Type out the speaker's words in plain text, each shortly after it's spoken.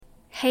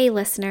Hey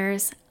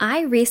listeners, I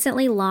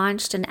recently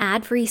launched an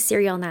ad-free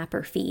serial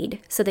napper feed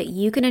so that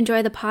you can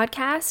enjoy the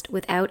podcast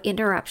without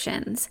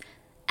interruptions.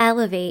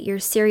 Elevate your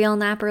serial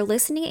napper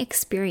listening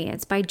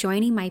experience by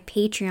joining my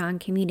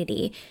Patreon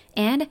community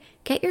and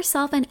get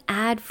yourself an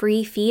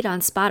ad-free feed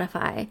on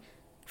Spotify.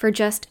 For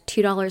just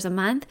 $2 a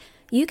month,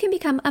 you can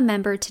become a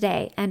member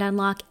today and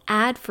unlock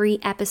ad-free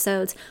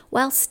episodes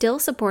while still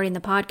supporting the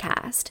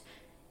podcast.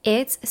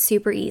 It's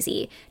super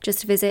easy.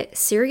 Just visit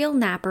Serial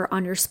Napper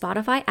on your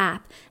Spotify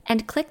app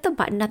and click the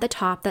button at the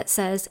top that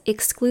says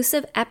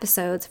Exclusive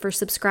Episodes for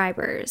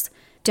Subscribers.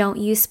 Don't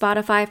use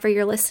Spotify for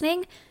your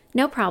listening?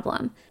 No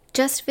problem.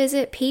 Just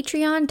visit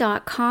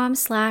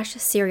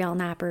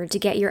patreon.com/serialnapper to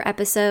get your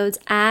episodes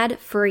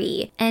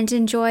ad-free and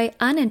enjoy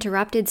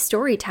uninterrupted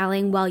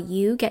storytelling while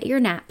you get your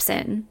naps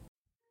in.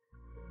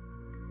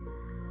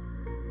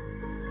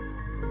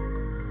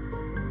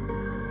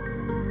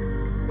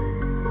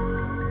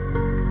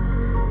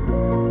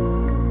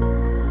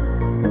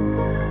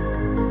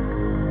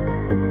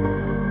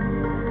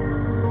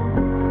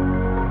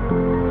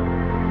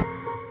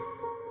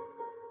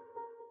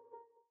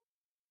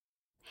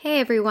 Hey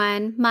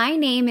everyone, my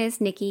name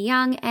is Nikki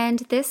Young and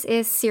this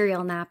is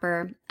Serial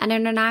Napper, an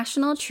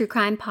international true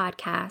crime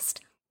podcast.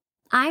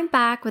 I'm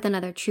back with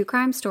another true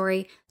crime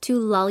story to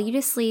lull you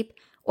to sleep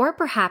or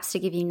perhaps to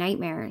give you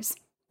nightmares.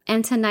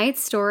 And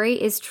tonight's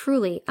story is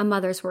truly a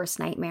mother's worst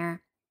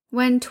nightmare.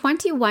 When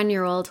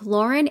 21-year-old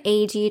Lauren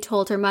Agee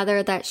told her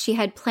mother that she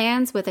had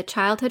plans with a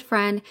childhood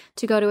friend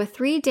to go to a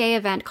 3-day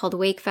event called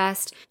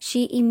Wakefest,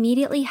 she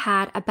immediately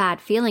had a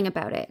bad feeling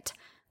about it.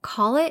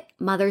 Call it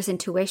mother's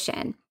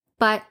intuition.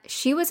 But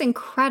she was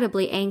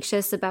incredibly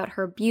anxious about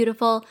her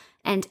beautiful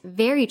and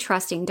very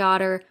trusting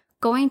daughter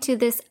going to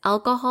this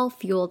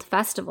alcohol-fueled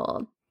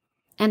festival.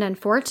 And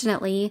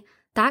unfortunately,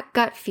 that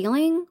gut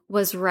feeling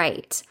was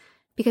right,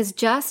 because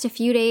just a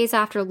few days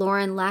after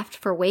Lauren left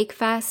for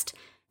Wakefest,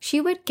 she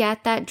would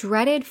get that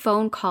dreaded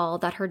phone call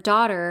that her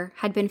daughter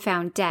had been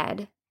found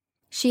dead.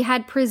 She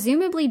had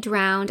presumably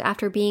drowned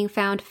after being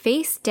found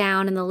face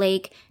down in the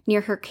lake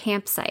near her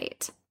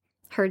campsite.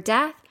 Her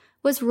death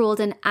was ruled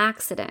an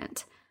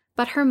accident,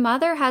 but her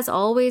mother has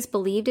always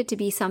believed it to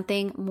be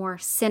something more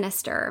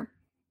sinister.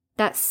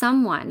 That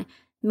someone,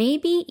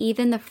 maybe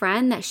even the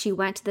friend that she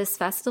went to this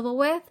festival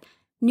with,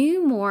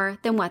 knew more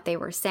than what they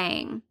were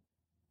saying.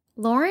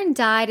 Lauren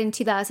died in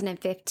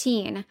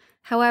 2015.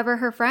 However,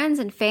 her friends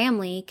and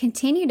family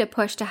continue to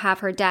push to have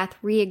her death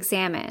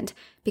re-examined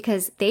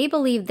because they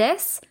believe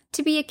this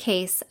to be a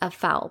case of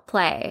foul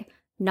play,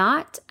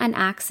 not an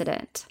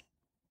accident.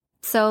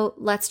 So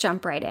let's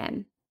jump right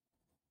in.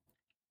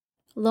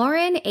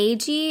 Lauren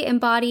Agee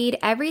embodied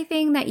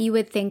everything that you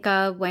would think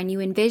of when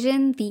you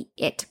envision the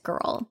it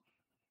girl.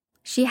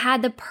 She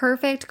had the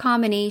perfect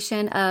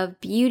combination of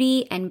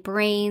beauty and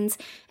brains,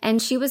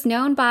 and she was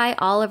known by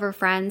all of her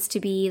friends to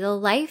be the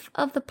life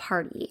of the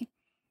party.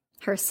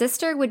 Her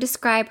sister would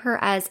describe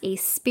her as a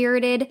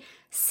spirited,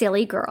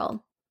 silly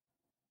girl.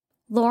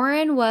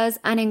 Lauren was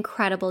an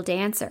incredible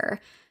dancer.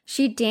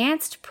 She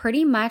danced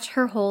pretty much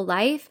her whole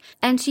life,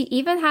 and she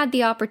even had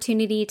the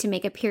opportunity to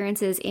make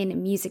appearances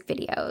in music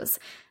videos.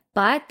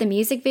 But the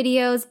music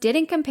videos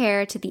didn't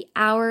compare to the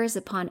hours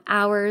upon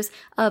hours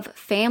of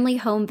family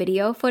home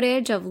video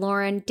footage of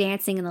Lauren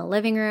dancing in the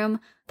living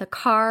room, the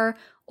car,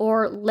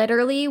 or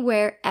literally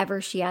wherever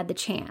she had the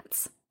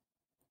chance.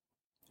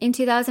 In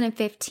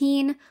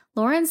 2015,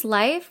 Lauren's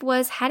life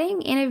was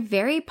heading in a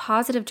very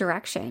positive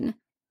direction.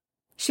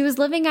 She was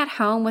living at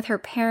home with her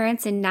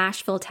parents in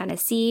Nashville,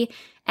 Tennessee,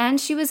 and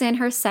she was in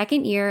her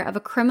second year of a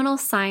criminal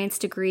science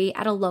degree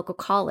at a local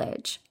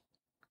college.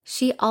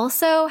 She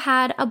also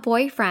had a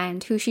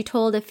boyfriend who she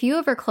told a few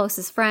of her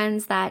closest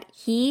friends that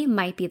he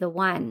might be the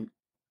one.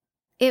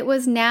 It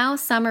was now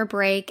summer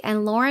break,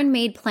 and Lauren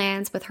made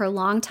plans with her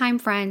longtime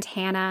friend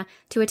Hannah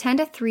to attend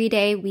a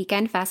 3-day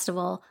weekend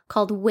festival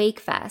called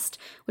Wakefest,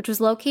 which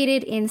was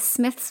located in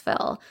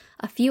Smithsville,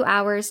 a few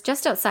hours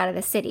just outside of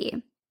the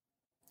city.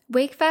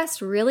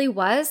 Wakefest really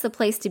was the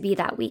place to be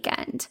that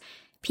weekend.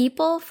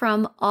 People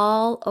from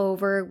all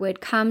over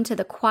would come to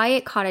the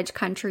quiet cottage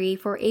country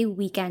for a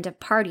weekend of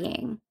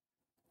partying.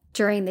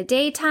 During the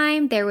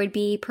daytime, there would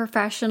be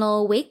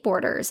professional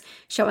wakeboarders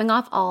showing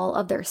off all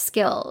of their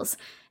skills.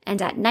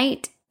 And at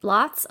night,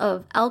 lots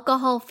of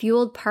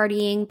alcohol-fueled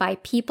partying by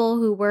people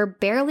who were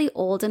barely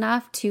old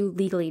enough to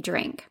legally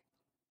drink.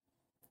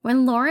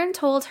 When Lauren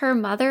told her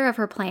mother of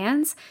her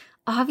plans,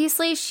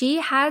 obviously she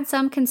had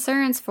some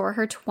concerns for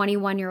her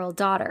 21-year-old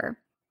daughter.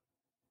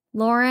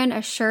 Lauren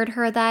assured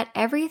her that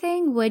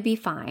everything would be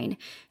fine.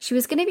 She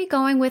was going to be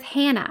going with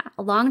Hannah,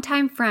 a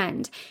longtime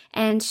friend,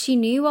 and she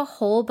knew a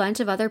whole bunch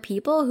of other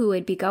people who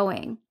would be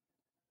going.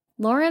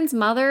 Lauren's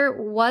mother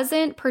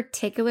wasn't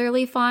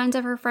particularly fond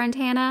of her friend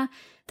Hannah.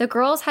 The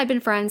girls had been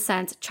friends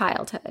since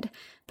childhood,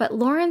 but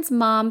Lauren's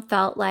mom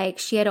felt like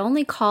she had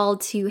only called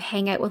to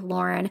hang out with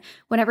Lauren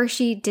whenever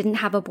she didn't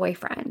have a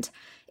boyfriend.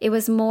 It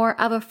was more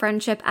of a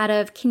friendship out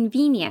of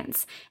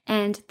convenience,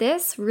 and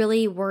this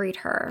really worried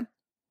her.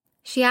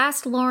 She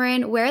asked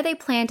Lauren where they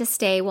planned to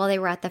stay while they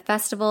were at the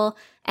festival,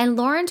 and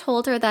Lauren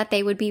told her that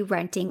they would be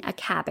renting a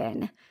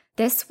cabin.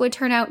 This would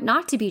turn out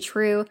not to be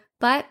true,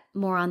 but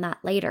more on that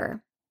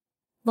later.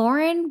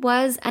 Lauren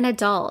was an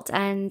adult,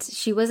 and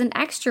she was an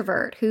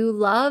extrovert who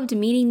loved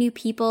meeting new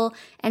people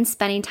and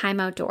spending time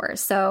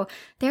outdoors, so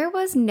there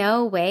was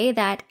no way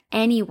that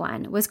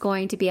anyone was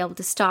going to be able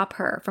to stop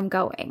her from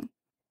going.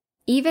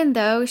 Even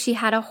though she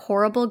had a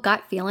horrible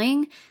gut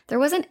feeling, there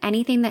wasn't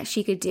anything that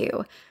she could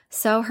do,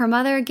 so her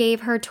mother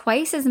gave her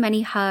twice as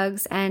many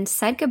hugs and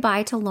said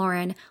goodbye to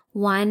Lauren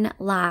one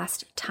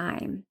last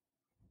time.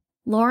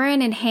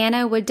 Lauren and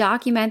Hannah would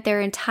document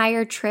their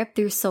entire trip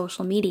through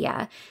social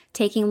media,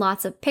 taking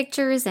lots of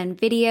pictures and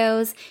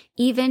videos,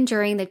 even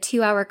during the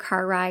 2-hour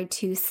car ride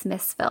to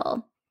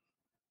Smithsville.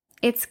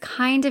 It's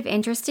kind of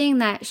interesting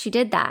that she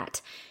did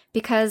that,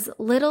 because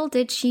little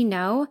did she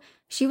know,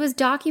 she was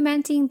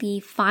documenting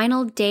the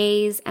final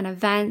days and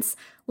events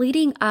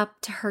leading up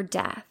to her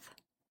death.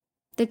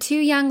 The 2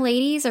 young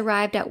ladies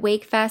arrived at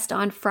Wakefest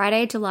on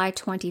Friday, July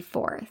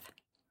 24th.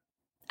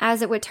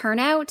 As it would turn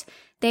out,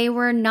 they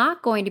were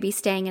not going to be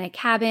staying in a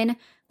cabin,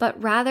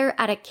 but rather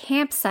at a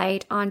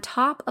campsite on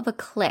top of a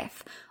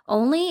cliff,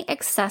 only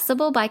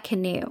accessible by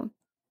canoe.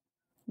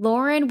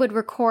 Lauren would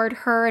record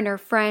her and her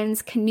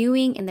friends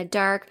canoeing in the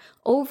dark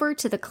over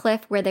to the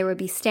cliff where they would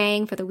be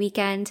staying for the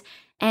weekend,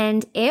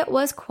 and it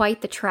was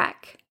quite the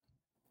trek.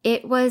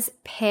 It was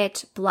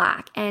pitch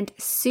black and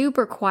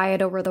super quiet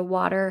over the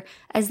water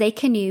as they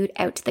canoed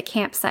out to the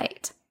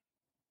campsite.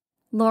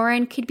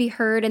 Lauren could be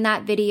heard in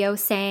that video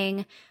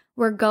saying,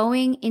 "We're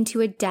going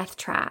into a death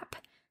trap,"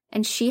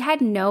 and she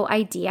had no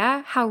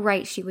idea how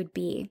right she would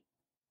be.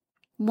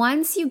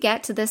 Once you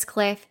get to this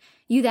cliff,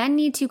 you then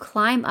need to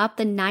climb up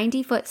the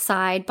 90-foot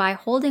side by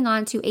holding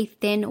onto a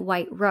thin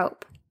white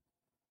rope.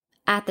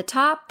 At the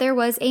top, there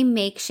was a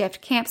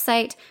makeshift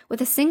campsite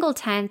with a single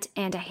tent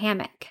and a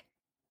hammock.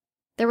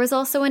 There was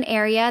also an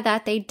area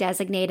that they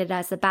designated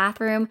as the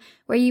bathroom,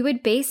 where you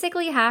would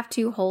basically have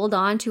to hold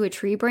on to a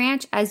tree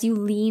branch as you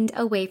leaned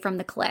away from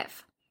the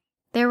cliff.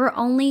 There were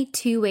only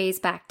 2 ways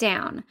back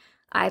down,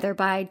 either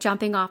by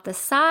jumping off the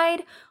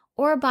side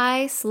or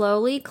by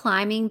slowly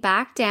climbing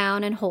back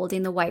down and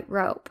holding the white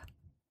rope.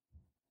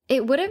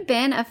 It would have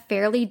been a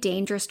fairly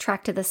dangerous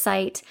trek to the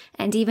site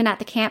and even at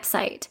the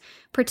campsite,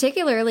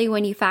 particularly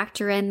when you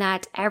factor in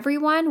that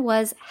everyone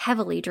was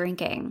heavily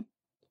drinking.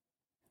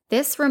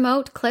 This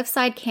remote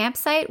cliffside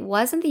campsite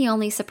wasn't the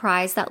only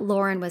surprise that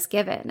Lauren was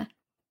given.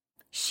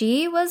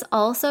 She was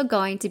also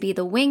going to be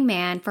the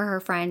wingman for her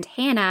friend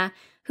Hannah,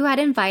 who had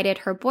invited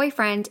her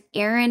boyfriend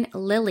Aaron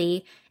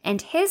Lilly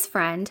and his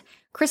friend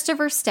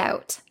Christopher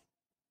Stout.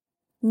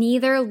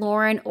 Neither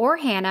Lauren or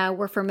Hannah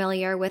were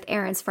familiar with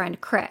Aaron's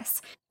friend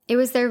Chris. It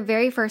was their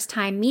very first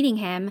time meeting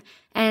him,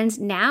 and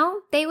now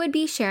they would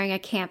be sharing a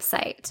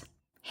campsite.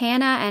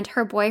 Hannah and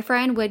her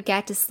boyfriend would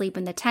get to sleep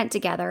in the tent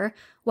together,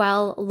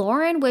 while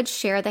Lauren would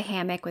share the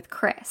hammock with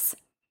Chris.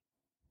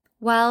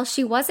 While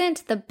she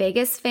wasn't the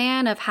biggest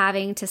fan of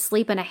having to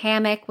sleep in a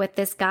hammock with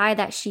this guy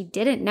that she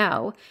didn't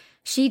know,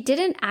 she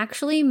didn't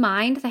actually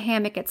mind the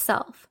hammock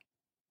itself.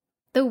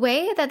 The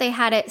way that they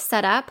had it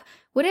set up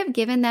would have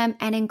given them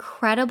an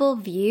incredible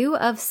view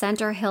of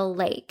Center Hill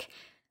Lake.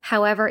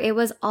 However, it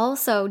was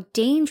also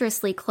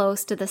dangerously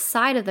close to the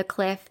side of the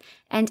cliff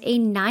and a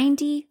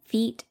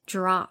 90-foot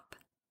drop.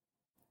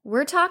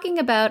 We're talking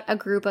about a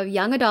group of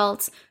young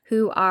adults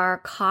who are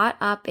caught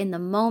up in the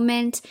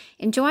moment,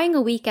 enjoying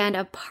a weekend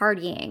of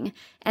partying,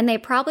 and they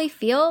probably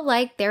feel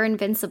like they're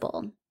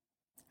invincible.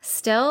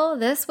 Still,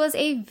 this was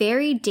a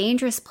very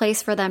dangerous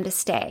place for them to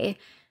stay,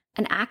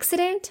 an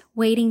accident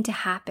waiting to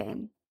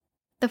happen.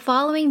 The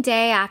following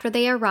day after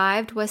they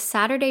arrived was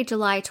Saturday,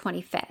 July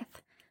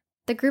 25th.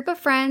 The group of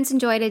friends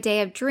enjoyed a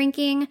day of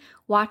drinking,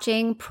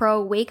 watching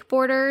pro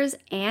wakeboarders,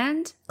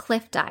 and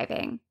cliff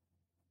diving.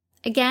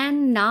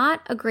 Again,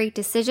 not a great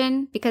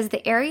decision because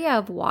the area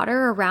of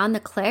water around the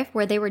cliff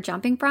where they were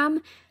jumping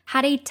from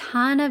had a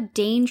ton of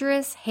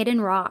dangerous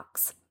hidden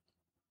rocks.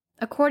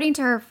 According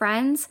to her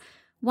friends,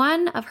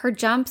 one of her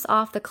jumps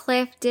off the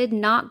cliff did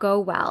not go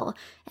well,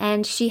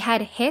 and she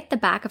had hit the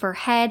back of her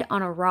head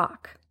on a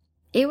rock.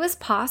 It was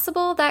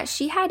possible that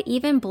she had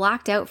even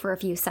blacked out for a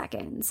few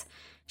seconds.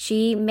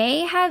 She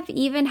may have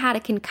even had a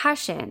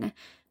concussion,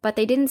 but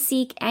they didn't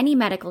seek any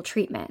medical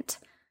treatment.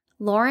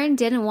 Lauren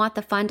didn't want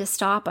the fun to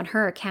stop on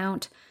her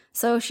account,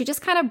 so she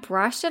just kind of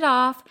brushed it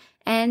off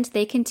and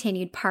they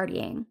continued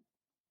partying.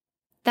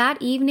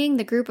 That evening,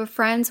 the group of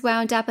friends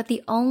wound up at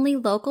the only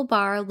local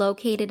bar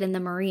located in the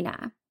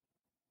marina.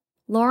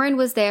 Lauren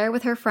was there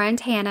with her friend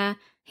Hannah,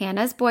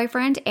 Hannah's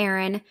boyfriend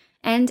Aaron,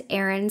 and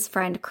Aaron's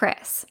friend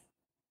Chris.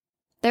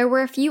 There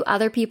were a few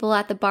other people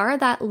at the bar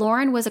that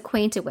Lauren was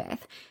acquainted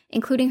with,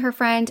 including her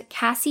friend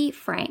Cassie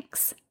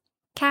Franks.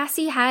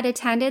 Cassie had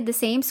attended the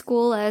same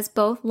school as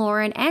both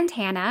Lauren and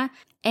Hannah,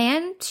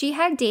 and she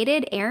had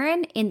dated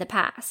Aaron in the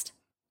past.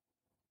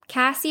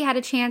 Cassie had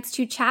a chance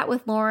to chat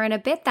with Lauren a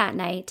bit that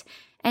night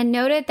and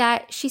noted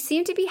that she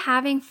seemed to be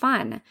having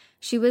fun.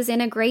 She was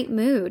in a great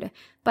mood,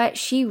 but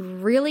she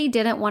really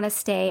didn't want to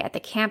stay at the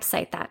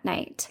campsite that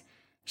night.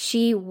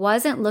 She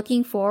wasn't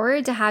looking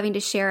forward to having to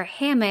share a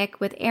hammock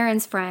with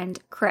Aaron's friend,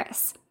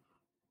 Chris.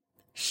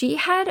 She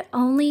had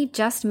only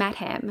just met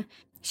him.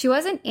 She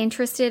wasn't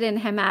interested in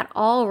him at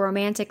all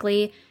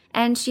romantically,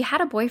 and she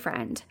had a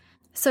boyfriend.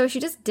 So she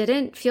just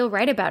didn't feel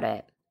right about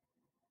it.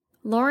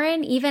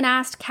 Lauren even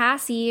asked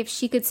Cassie if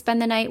she could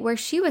spend the night where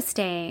she was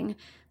staying,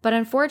 but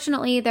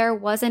unfortunately there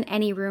wasn't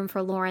any room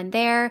for Lauren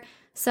there,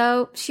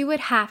 so she would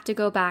have to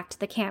go back to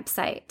the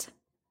campsite.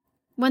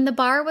 When the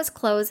bar was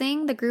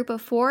closing, the group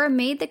of 4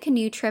 made the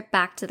canoe trip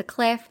back to the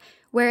cliff,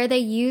 where they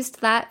used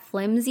that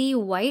flimsy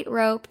white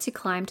rope to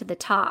climb to the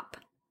top.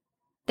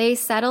 They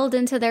settled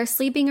into their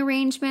sleeping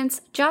arrangements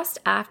just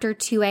after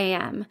 2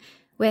 a.m.,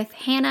 with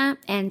Hannah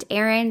and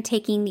Aaron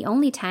taking the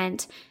only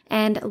tent,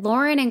 and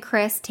Lauren and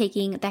Chris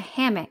taking the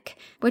hammock,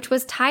 which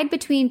was tied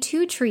between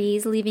 2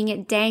 trees, leaving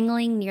it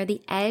dangling near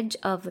the edge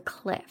of the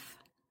cliff.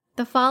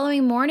 The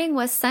following morning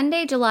was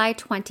Sunday, July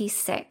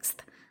 26th,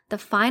 the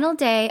final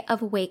day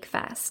of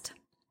Wakefest.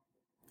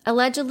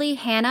 Allegedly,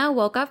 Hannah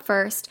woke up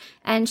first,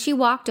 and she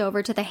walked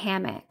over to the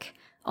hammock,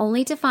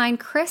 only to find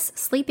Chris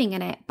sleeping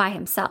in it by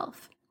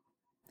himself.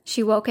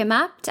 She woke him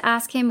up to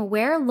ask him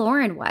where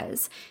Lauren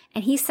was,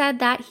 and he said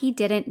that he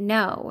didn't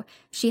know.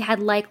 She had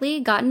likely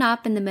gotten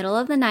up in the middle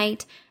of the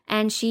night,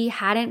 and she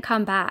hadn't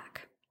come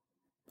back.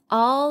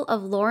 All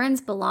of Lauren's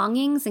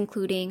belongings,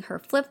 including her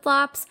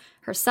flip-flops,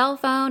 her cell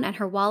phone, and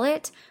her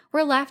wallet,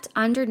 were left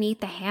underneath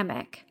the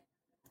hammock.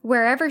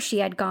 Wherever she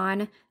had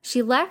gone,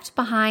 she left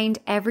behind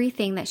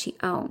everything that she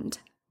owned.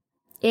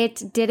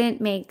 It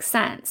didn't make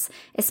sense,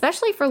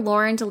 especially for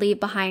Lauren to leave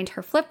behind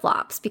her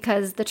flip-flops,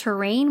 because the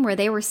terrain where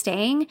they were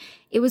staying,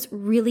 it was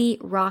really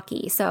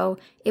rocky, so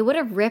it would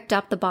have ripped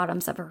up the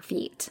bottoms of her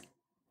feet.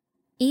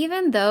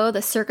 Even though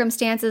the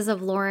circumstances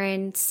of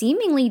Lauren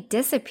seemingly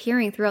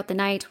disappearing throughout the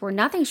night were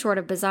nothing short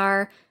of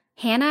bizarre,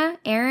 Hannah,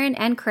 Aaron,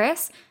 and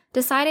Chris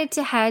decided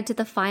to head to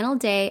the final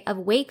day of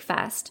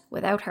Wakefest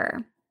without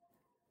her.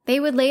 They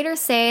would later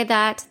say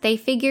that they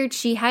figured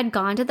she had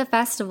gone to the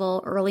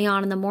festival early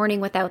on in the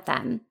morning without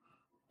them.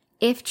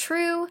 If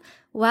true,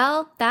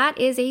 well, that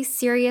is a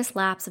serious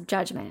lapse of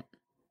judgment.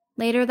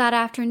 Later that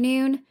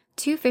afternoon,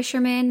 2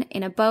 fishermen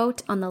in a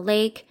boat on the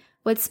lake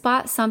would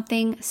spot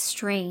something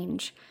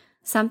strange,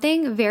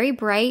 something very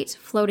bright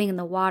floating in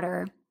the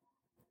water.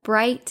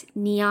 Bright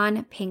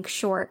neon pink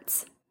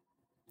shorts.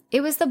 It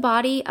was the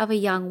body of a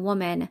young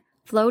woman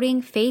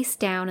floating face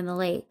down in the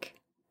lake.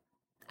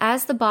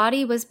 As the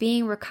body was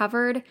being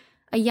recovered,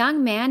 a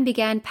young man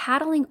began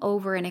paddling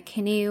over in a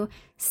canoe,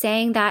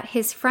 saying that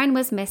his friend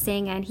was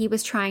missing and he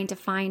was trying to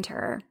find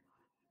her.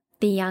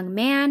 The young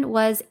man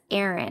was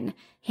Aaron,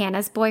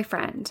 Hannah's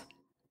boyfriend.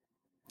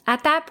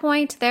 At that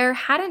point, there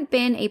hadn't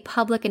been a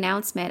public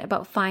announcement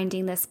about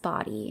finding this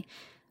body,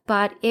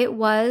 but it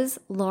was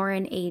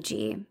Lauren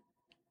Agee.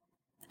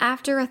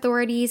 After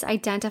authorities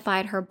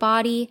identified her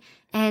body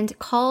and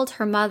called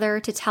her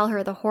mother to tell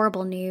her the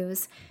horrible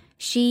news,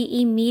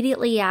 she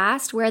immediately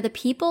asked where the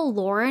people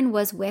Lauren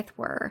was with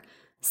were.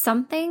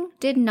 Something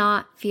did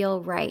not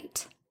feel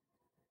right.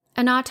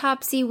 An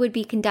autopsy would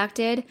be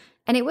conducted,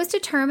 and it was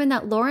determined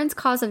that Lauren's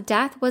cause of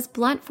death was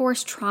blunt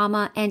force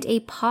trauma and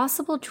a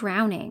possible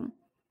drowning.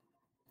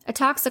 A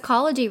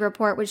toxicology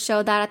report would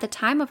show that at the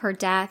time of her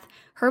death,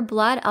 her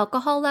blood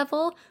alcohol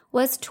level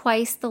was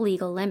twice the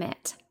legal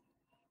limit.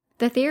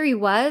 The theory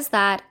was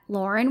that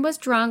Lauren was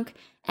drunk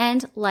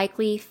and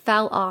likely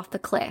fell off the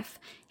cliff,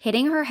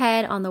 hitting her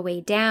head on the way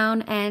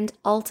down and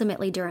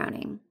ultimately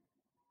drowning.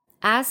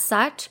 As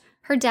such,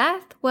 her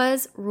death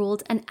was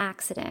ruled an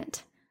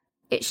accident.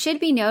 It should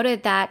be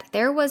noted that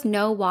there was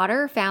no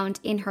water found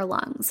in her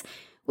lungs,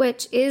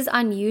 which is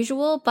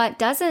unusual but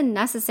doesn't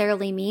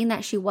necessarily mean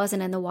that she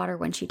wasn't in the water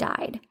when she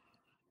died.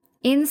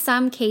 In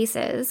some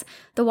cases,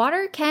 the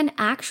water can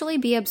actually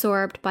be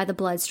absorbed by the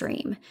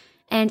bloodstream,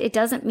 and it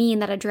doesn't mean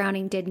that a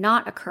drowning did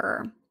not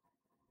occur.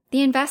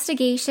 The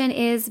investigation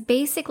is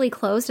basically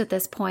closed at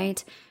this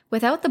point,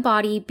 without the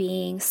body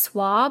being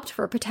swabbed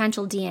for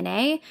potential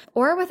DNA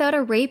or without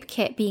a rape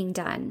kit being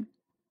done.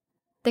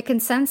 The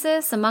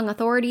consensus among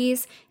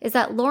authorities is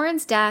that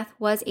Lauren's death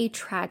was a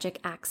tragic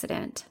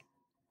accident.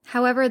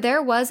 However,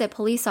 there was a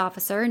police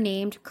officer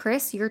named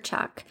Chris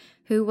Yurchuk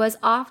who was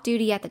off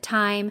duty at the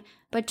time,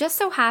 but just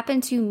so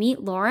happened to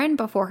meet Lauren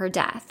before her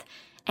death,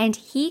 and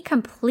he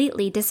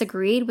completely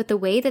disagreed with the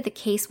way that the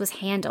case was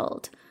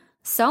handled.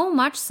 So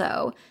much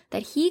so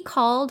that he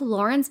called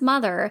Lauren's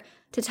mother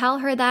to tell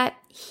her that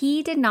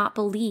he did not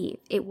believe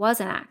it was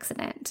an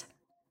accident.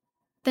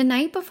 The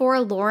night before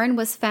Lauren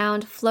was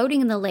found floating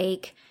in the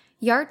lake,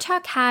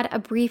 Yarchuk had a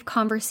brief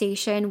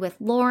conversation with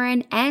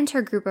Lauren and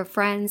her group of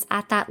friends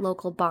at that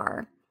local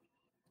bar.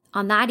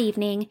 On that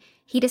evening,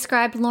 he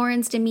described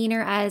Lauren's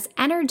demeanor as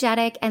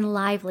energetic and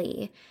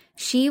lively.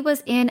 She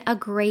was in a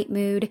great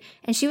mood,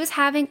 and she was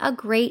having a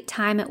great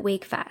time at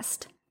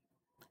Wakefest.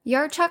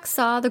 Yarchuk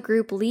saw the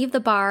group leave the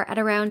bar at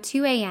around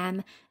 2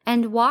 a.m.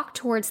 and walk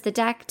towards the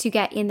deck to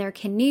get in their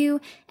canoe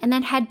and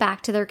then head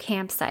back to their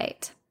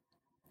campsite.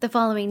 The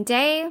following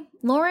day,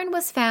 Lauren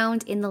was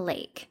found in the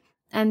lake,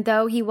 and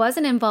though he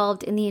wasn't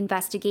involved in the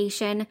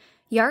investigation,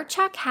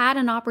 Yarchuk had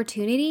an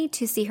opportunity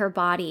to see her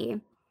body.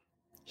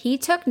 He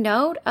took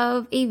note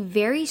of a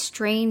very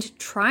strange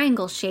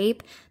triangle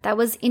shape that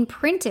was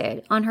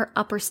imprinted on her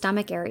upper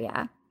stomach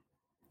area.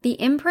 The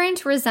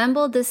imprint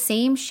resembled the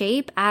same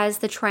shape as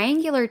the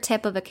triangular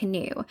tip of a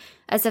canoe,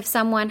 as if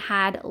someone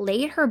had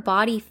laid her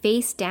body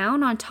face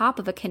down on top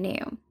of a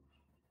canoe.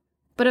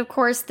 But of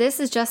course,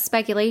 this is just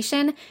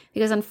speculation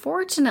because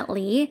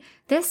unfortunately,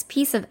 this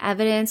piece of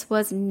evidence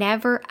was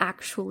never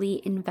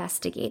actually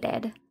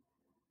investigated.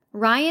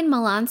 Ryan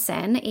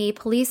Melanson, a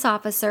police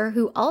officer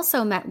who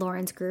also met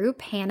Lauren's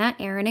group, Hannah,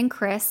 Aaron, and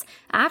Chris,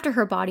 after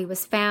her body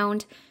was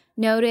found,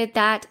 noted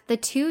that the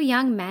two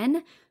young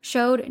men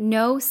showed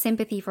no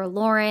sympathy for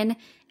Lauren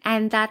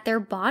and that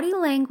their body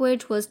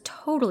language was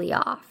totally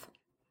off.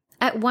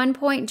 At one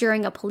point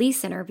during a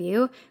police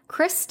interview,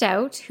 Chris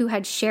Stout, who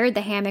had shared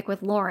the hammock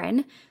with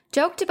Lauren,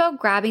 joked about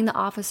grabbing the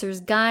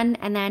officer's gun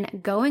and then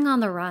going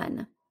on the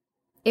run.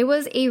 It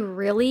was a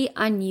really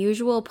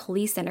unusual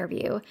police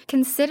interview,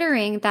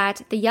 considering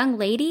that the young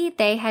lady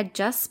they had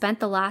just spent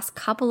the last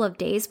couple of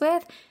days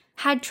with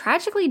had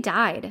tragically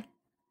died.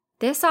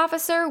 This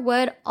officer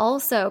would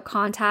also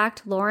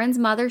contact Lauren's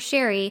mother,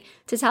 Sherry,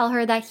 to tell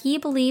her that he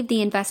believed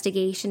the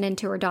investigation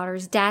into her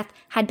daughter's death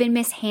had been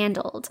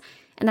mishandled,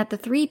 and that the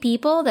three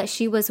people that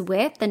she was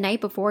with the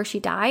night before she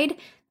died,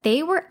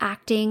 they were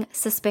acting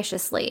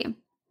suspiciously.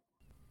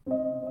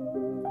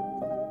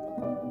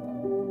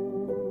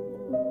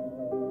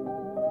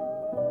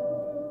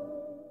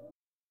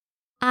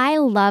 I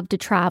love to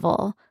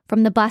travel.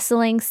 From the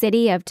bustling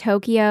city of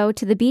Tokyo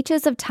to the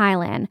beaches of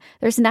Thailand,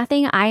 there's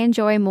nothing I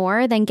enjoy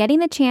more than getting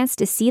the chance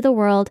to see the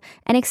world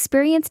and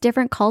experience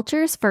different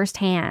cultures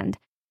firsthand.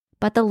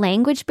 But the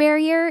language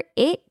barrier,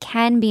 it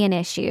can be an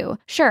issue.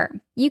 Sure,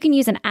 you can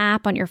use an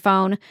app on your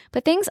phone,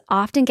 but things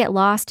often get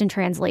lost in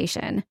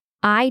translation.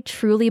 I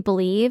truly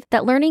believe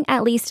that learning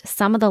at least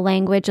some of the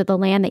language of the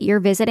land that you're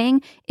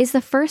visiting is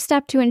the first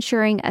step to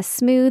ensuring a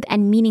smooth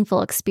and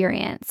meaningful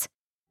experience.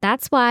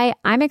 That's why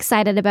I'm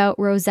excited about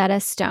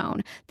Rosetta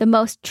Stone, the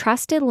most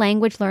trusted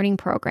language learning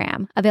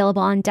program,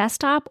 available on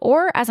desktop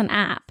or as an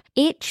app.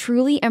 It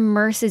truly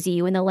immerses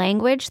you in the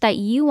language that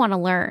you want to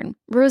learn.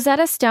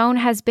 Rosetta Stone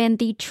has been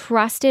the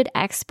trusted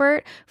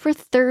expert for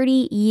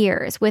 30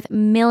 years with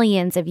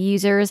millions of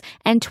users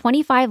and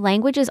 25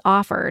 languages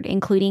offered,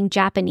 including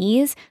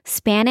Japanese,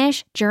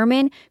 Spanish,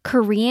 German,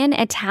 Korean,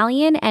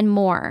 Italian, and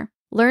more.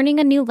 Learning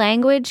a new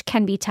language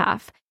can be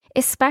tough,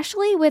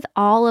 especially with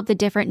all of the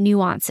different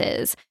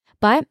nuances.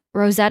 But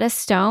Rosetta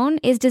Stone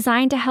is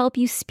designed to help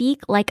you speak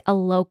like a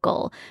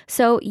local,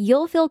 so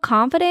you'll feel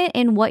confident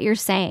in what you're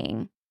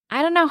saying.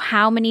 I don't know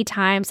how many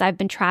times I've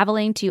been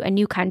traveling to a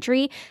new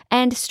country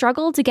and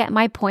struggled to get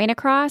my point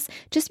across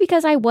just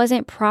because I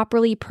wasn't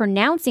properly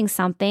pronouncing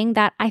something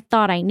that I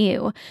thought I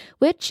knew,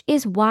 which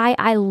is why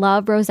I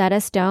love Rosetta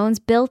Stone's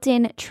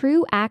built-in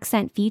True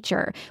Accent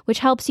feature, which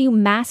helps you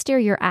master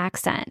your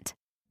accent.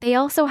 They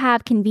also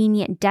have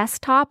convenient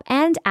desktop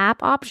and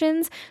app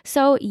options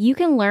so you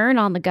can learn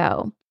on the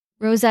go.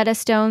 Rosetta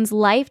Stone's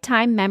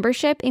lifetime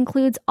membership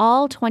includes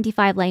all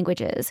 25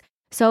 languages.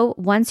 So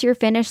once you're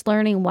finished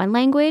learning one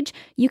language,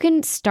 you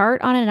can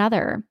start on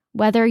another.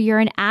 Whether you're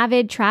an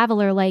avid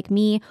traveler like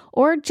me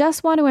or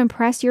just want to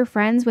impress your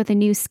friends with a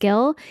new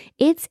skill,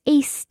 it's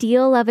a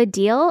steal of a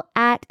deal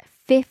at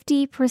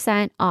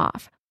 50%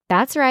 off.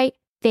 That's right.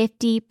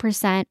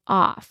 50%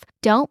 off.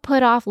 Don't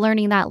put off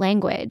learning that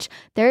language.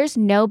 There's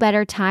no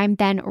better time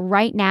than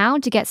right now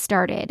to get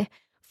started.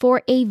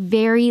 For a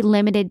very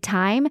limited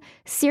time,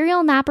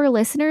 Serial Napper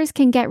listeners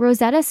can get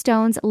Rosetta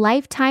Stone's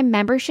lifetime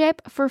membership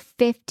for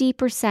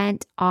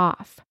 50%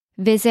 off.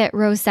 Visit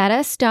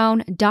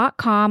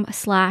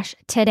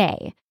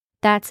rosettastone.com/today.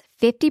 That's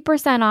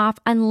 50% off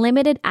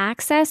unlimited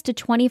access to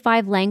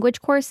 25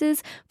 language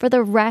courses for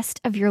the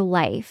rest of your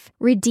life.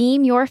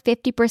 Redeem your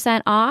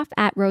 50% off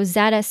at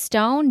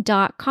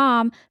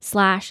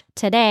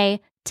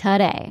rosettastone.com/today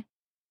today.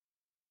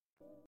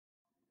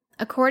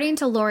 According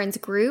to Lauren's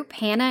group,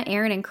 Hannah,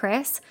 Aaron, and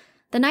Chris,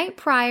 the night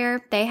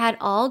prior, they had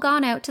all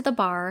gone out to the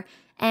bar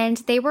and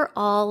they were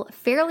all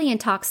fairly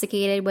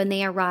intoxicated when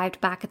they arrived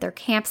back at their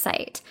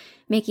campsite,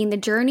 making the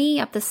journey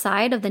up the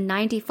side of the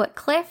 90-foot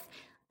cliff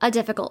a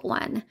difficult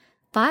one,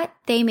 but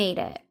they made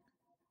it.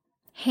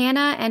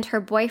 Hannah and her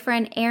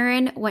boyfriend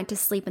Aaron went to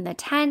sleep in the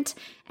tent,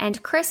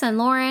 and Chris and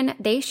Lauren,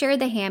 they shared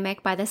the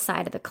hammock by the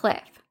side of the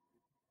cliff.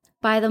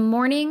 By the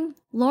morning,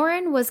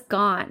 Lauren was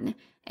gone,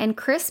 and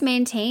Chris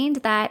maintained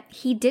that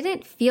he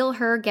didn't feel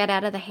her get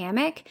out of the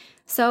hammock,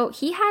 so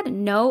he had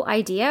no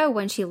idea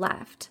when she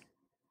left.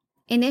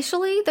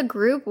 Initially, the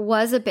group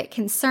was a bit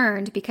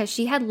concerned because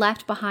she had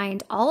left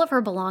behind all of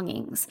her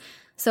belongings,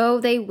 so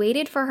they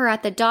waited for her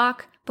at the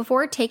dock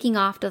before taking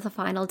off to the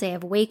final day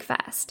of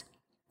Wakefest.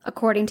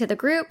 According to the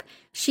group,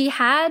 she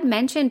had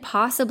mentioned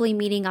possibly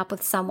meeting up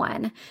with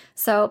someone,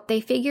 so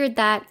they figured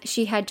that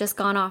she had just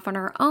gone off on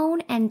her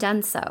own and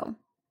done so.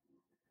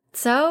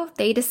 So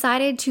they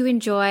decided to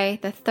enjoy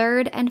the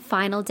third and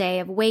final day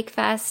of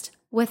Wakefest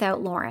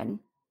without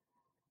Lauren.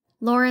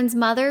 Lauren's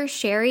mother,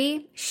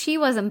 Sherry, she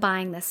wasn't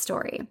buying this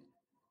story.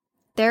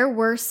 There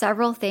were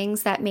several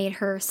things that made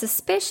her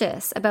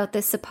suspicious about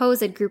this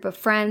supposed group of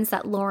friends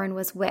that Lauren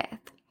was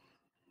with.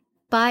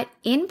 But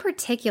in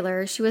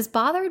particular, she was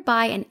bothered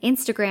by an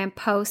Instagram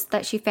post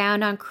that she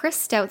found on Chris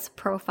Stout's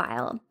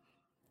profile.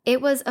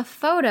 It was a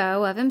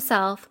photo of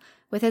himself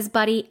with his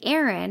buddy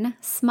Aaron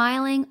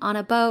smiling on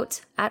a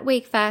boat at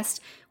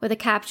Wakefest with a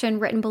caption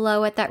written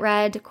below it that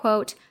read,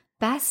 quote,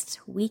 "Best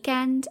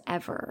weekend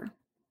ever."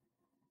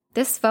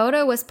 This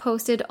photo was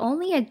posted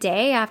only a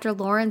day after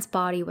Lauren's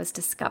body was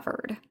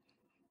discovered.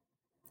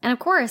 And of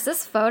course,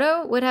 this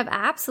photo would have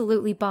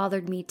absolutely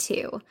bothered me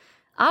too.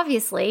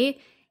 Obviously,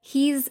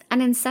 he's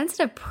an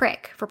insensitive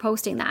prick for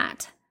posting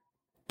that.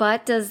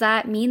 But does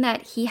that mean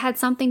that he had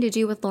something to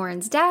do with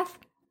Lauren's death?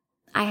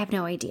 I have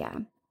no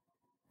idea.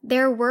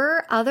 There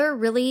were other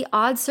really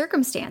odd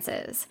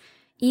circumstances.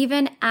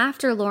 Even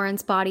after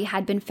Lauren's body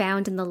had been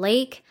found in the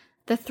lake,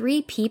 the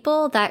 3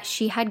 people that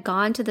she had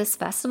gone to this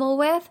festival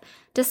with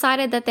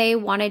decided that they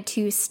wanted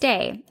to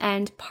stay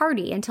and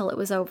party until it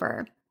was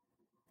over.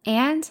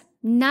 And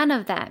none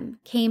of them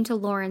came to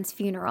Lauren's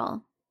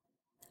funeral.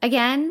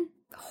 Again,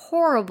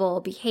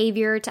 horrible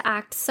behavior to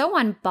act so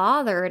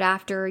unbothered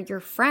after your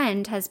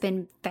friend has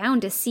been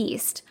found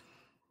deceased.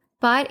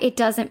 But it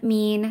doesn't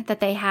mean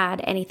that they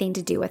had anything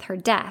to do with her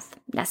death,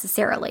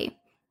 necessarily.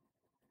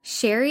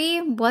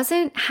 Sherry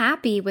wasn't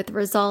happy with the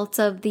results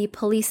of the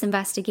police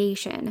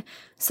investigation,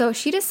 so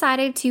she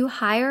decided to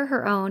hire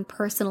her own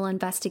personal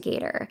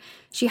investigator.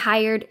 She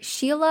hired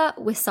Sheila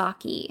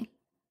Wysocki.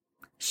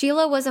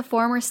 Sheila was a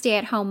former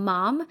stay-at-home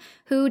mom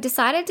who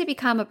decided to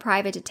become a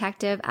private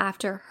detective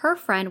after her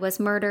friend was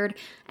murdered,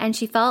 and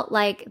she felt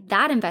like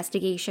that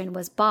investigation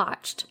was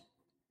botched.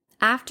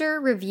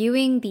 After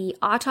reviewing the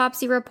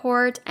autopsy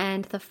report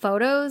and the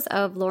photos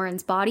of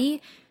Lauren's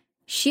body,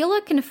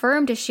 Sheila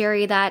confirmed to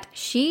Sherry that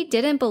she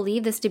didn't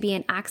believe this to be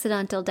an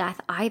accidental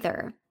death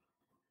either.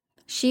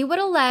 She would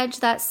allege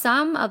that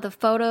some of the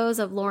photos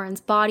of Lauren's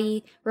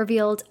body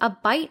revealed a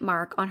bite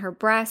mark on her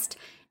breast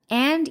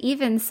and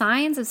even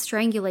signs of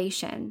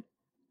strangulation.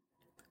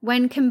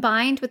 When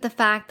combined with the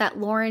fact that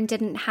Lauren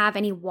didn't have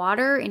any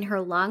water in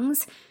her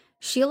lungs,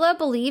 Sheila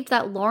believed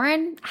that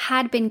Lauren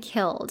had been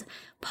killed,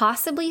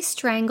 possibly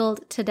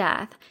strangled to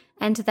death,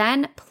 and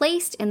then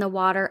placed in the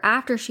water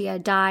after she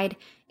had died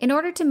in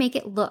order to make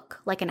it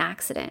look like an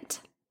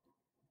accident.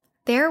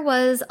 There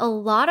was a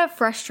lot of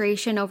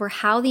frustration over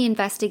how the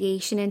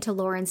investigation into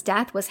Lauren's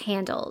death was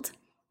handled.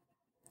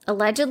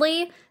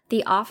 Allegedly,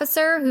 the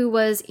officer who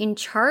was in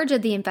charge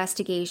of the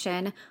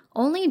investigation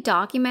only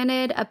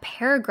documented a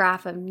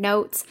paragraph of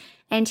notes,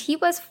 and he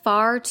was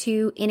far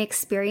too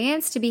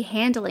inexperienced to be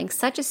handling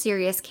such a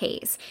serious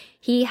case.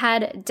 He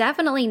had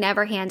definitely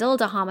never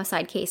handled a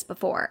homicide case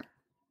before.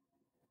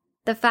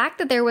 The fact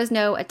that there was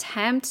no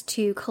attempt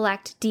to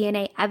collect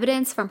DNA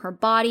evidence from her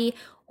body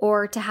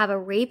or to have a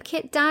rape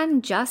kit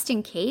done just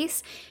in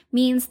case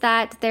means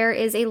that there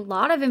is a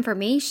lot of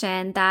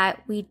information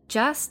that we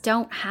just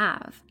don't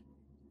have.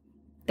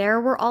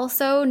 There were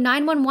also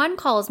 911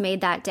 calls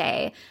made that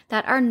day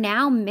that are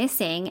now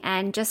missing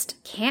and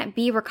just can't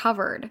be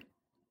recovered.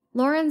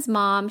 Lauren's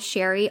mom,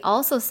 Sherry,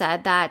 also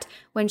said that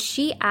when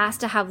she asked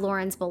to have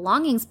Lauren's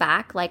belongings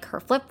back, like her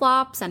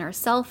flip-flops and her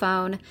cell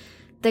phone,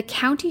 the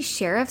county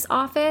sheriff's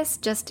office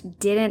just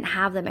didn't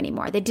have them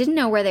anymore. They didn't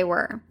know where they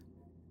were.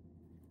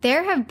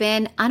 There have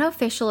been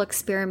unofficial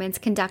experiments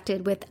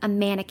conducted with a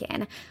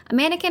mannequin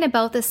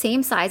about the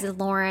same size as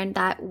Lauren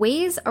that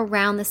weighs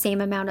around the same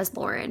amount as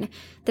Lauren.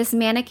 This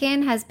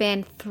mannequin has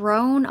been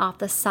thrown off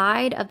the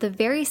side of the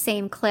very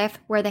same cliff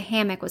where the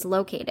hammock was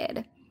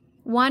located.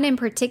 One in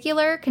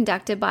particular,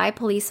 conducted by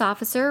police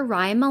officer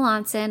Ryan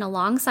Melanson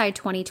alongside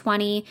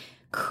 2020,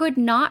 could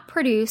not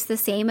produce the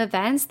same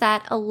events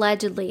that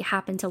allegedly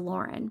happened to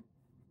Lauren.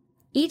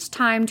 Each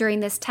time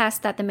during this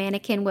test that the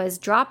mannequin was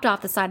dropped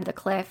off the side of the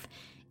cliff,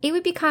 it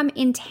would become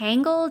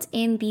entangled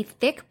in the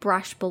thick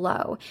brush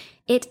below.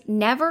 It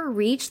never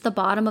reached the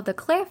bottom of the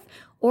cliff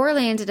or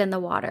landed in the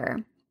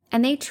water.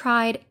 And they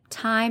tried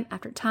time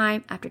after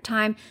time after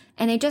time,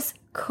 and they just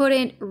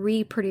couldn't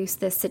reproduce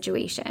this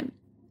situation.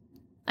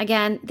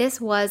 Again, this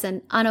was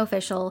an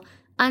unofficial,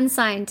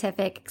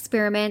 unscientific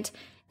experiment,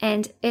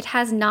 and it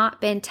has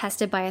not been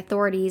tested by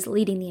authorities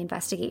leading the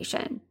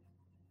investigation.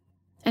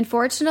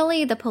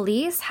 Unfortunately, the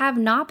police have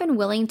not been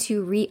willing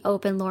to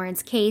reopen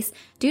Lauren's case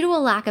due to a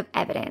lack of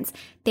evidence.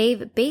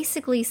 They've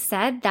basically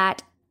said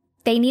that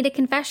they need a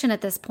confession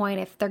at this point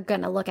if they're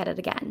going to look at it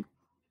again.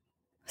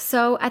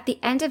 So at the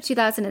end of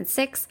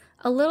 2006,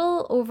 a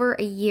little over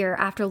a year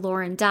after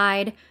Lauren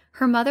died,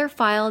 her mother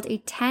filed a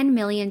 $10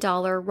 million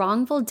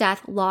wrongful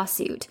death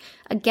lawsuit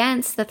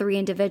against the 3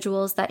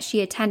 individuals that she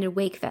attended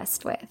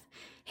Wakefest with: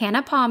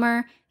 Hannah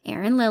Palmer,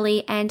 Aaron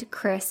Lilly, and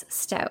Chris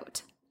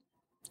Stout.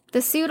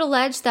 The suit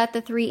alleged that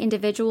the 3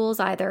 individuals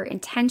either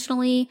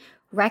intentionally,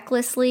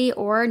 recklessly,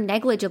 or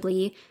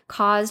negligibly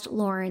caused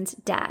Lauren's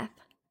death.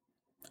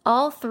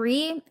 All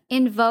 3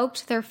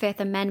 invoked their Fifth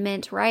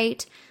Amendment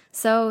right,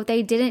 so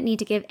they didn't need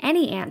to give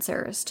any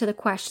answers to the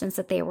questions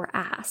that they were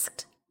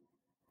asked.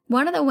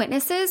 One of the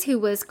witnesses who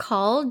was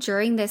called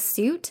during this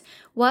suit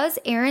was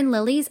Aaron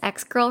Lilly's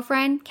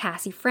ex-girlfriend,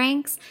 Cassie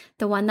Franks,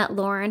 the one that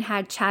Lauren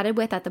had chatted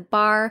with at the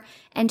bar,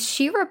 and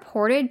she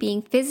reported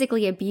being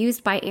physically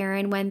abused by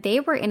Aaron when they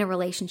were in a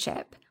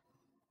relationship.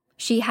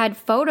 She had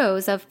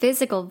photos of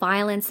physical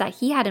violence that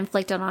he had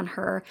inflicted on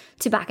her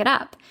to back it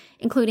up,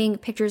 including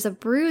pictures of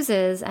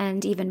bruises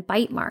and even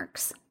bite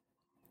marks.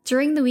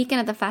 During the weekend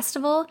at the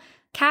festival,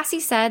 Cassie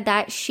said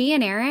that she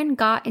and Aaron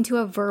got into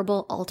a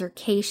verbal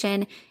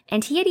altercation,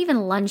 and he had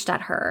even lunged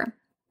at her.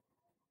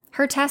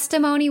 Her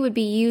testimony would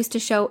be used to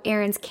show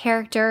Aaron's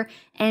character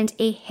and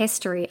a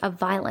history of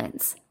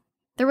violence.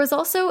 There was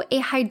also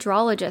a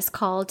hydrologist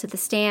called to the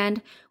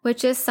stand,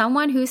 which is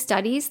someone who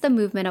studies the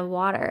movement of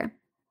water.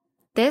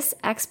 This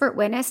expert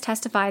witness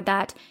testified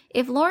that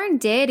if Lauren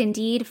did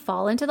indeed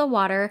fall into the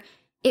water,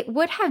 it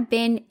would have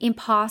been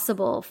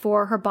impossible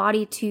for her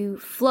body to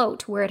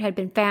float where it had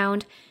been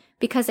found,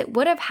 because it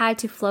would have had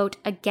to float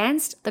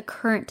against the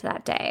current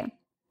that day.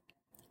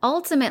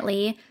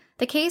 Ultimately,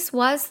 the case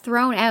was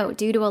thrown out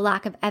due to a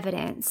lack of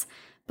evidence,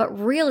 but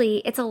really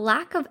it's a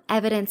lack of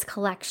evidence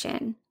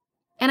collection.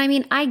 And I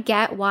mean, I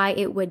get why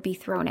it would be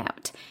thrown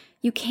out.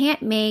 You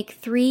can't make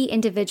 3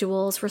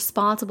 individuals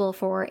responsible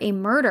for a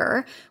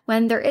murder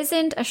when there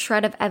isn't a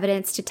shred of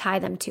evidence to tie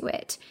them to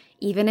it,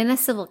 even in a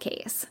civil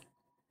case.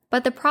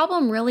 But the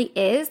problem really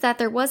is that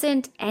there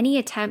wasn't any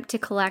attempt to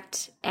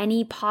collect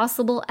any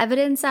possible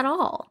evidence at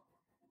all.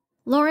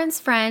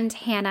 Lauren's friend,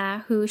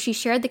 Hannah, who she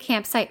shared the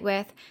campsite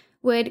with,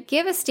 would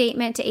give a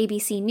statement to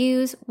ABC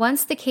News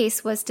once the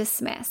case was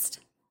dismissed.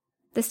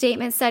 The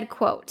statement said,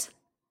 quote,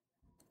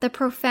 "The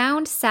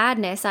profound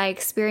sadness I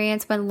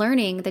experienced when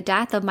learning the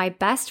death of my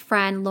best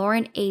friend,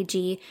 Lauren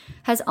Agee,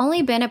 has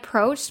only been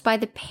approached by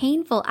the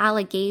painful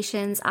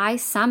allegations I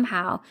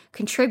somehow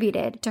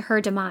contributed to her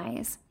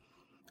demise.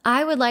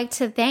 I would like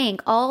to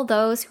thank all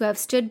those who have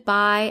stood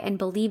by and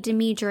believed in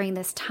me during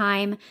this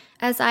time,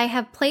 as I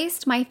have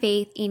placed my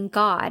faith in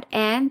God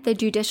and the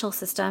judicial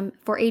system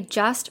for a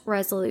just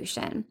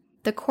resolution.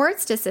 The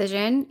court's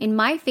decision in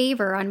my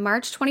favor on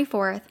March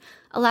 24th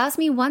allows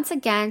me once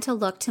again to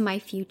look to my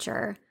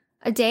future.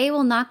 A day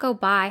will not go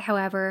by,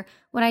 however,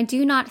 when I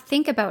do not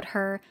think about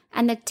her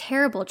and the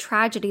terrible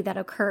tragedy that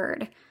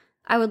occurred.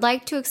 I would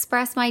like to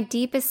express my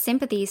deepest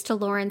sympathies to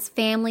Lauren's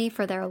family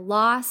for their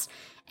loss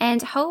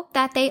and hope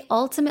that they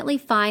ultimately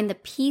find the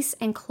peace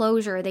and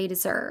closure they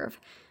deserve.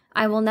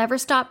 I will never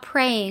stop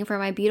praying for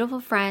my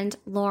beautiful friend,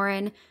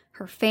 Lauren,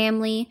 her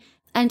family,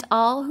 and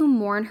all who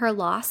mourn her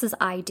loss as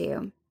I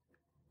do."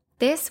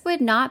 This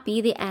would not be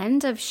the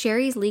end of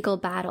Sherry's legal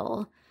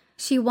battle.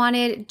 She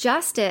wanted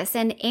justice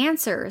and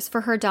answers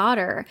for her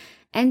daughter,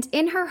 and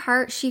in her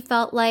heart she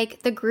felt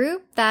like the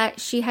group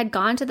that she had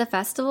gone to the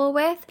festival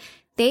with,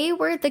 they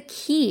were the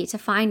key to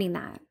finding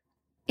that.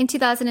 In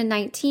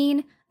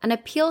 2019, an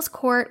appeals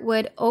court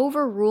would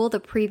overrule the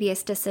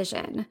previous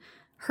decision.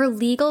 Her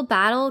legal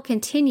battle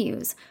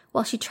continues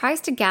while she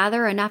tries to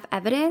gather enough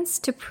evidence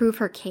to prove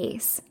her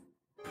case.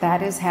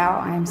 That is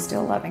how I am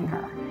still loving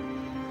her,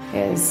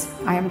 is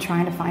I am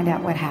trying to find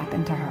out what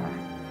happened to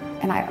her.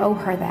 And I owe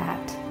her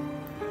that.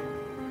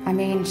 I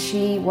mean,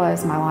 she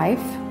was my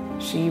life.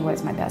 She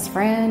was my best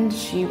friend.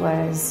 She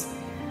was,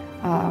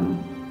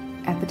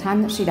 at the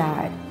time that she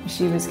died,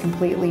 she was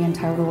completely and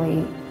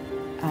totally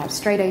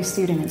straight A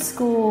student in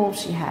school.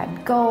 She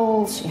had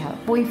goals. She had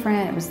a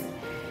boyfriend.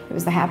 It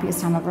was the happiest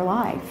time of her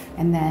life.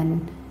 And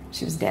then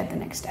she was dead the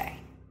next day.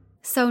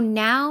 So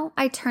now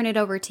I turn it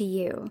over to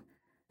you.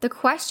 The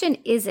question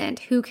isn't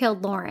who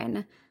killed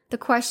Lauren. The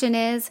question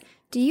is,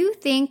 do you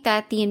think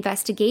that the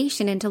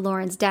investigation into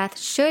Lauren's death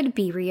should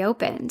be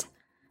reopened?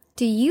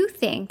 Do you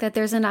think that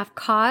there's enough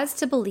cause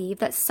to believe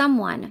that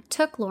someone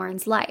took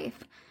Lauren's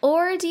life?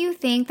 Or do you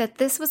think that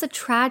this was a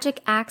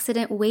tragic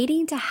accident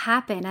waiting to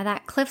happen at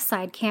that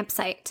cliffside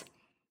campsite?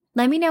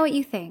 Let me know what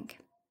you think.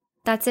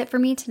 That's it for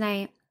me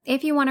tonight.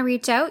 If you want to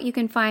reach out, you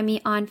can find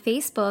me on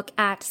Facebook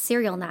at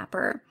Serial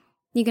Napper.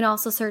 You can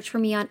also search for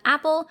me on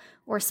Apple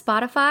or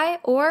Spotify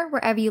or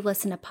wherever you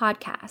listen to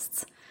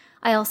podcasts.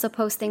 I also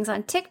post things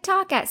on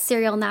TikTok at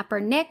Serial Napper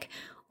Nick,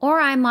 or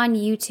I'm on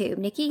YouTube,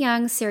 Nikki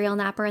Young, Serial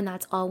Napper, and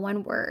that's all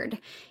one word.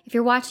 If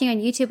you're watching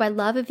on YouTube, I'd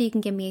love if you can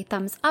give me a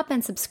thumbs up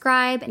and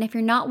subscribe. And if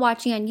you're not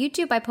watching on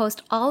YouTube, I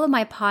post all of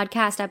my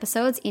podcast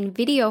episodes in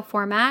video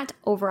format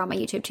over on my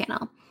YouTube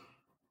channel.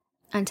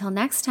 Until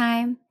next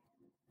time,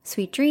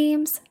 sweet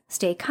dreams,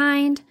 stay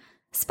kind,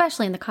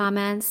 especially in the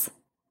comments.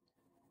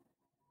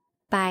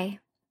 Bye.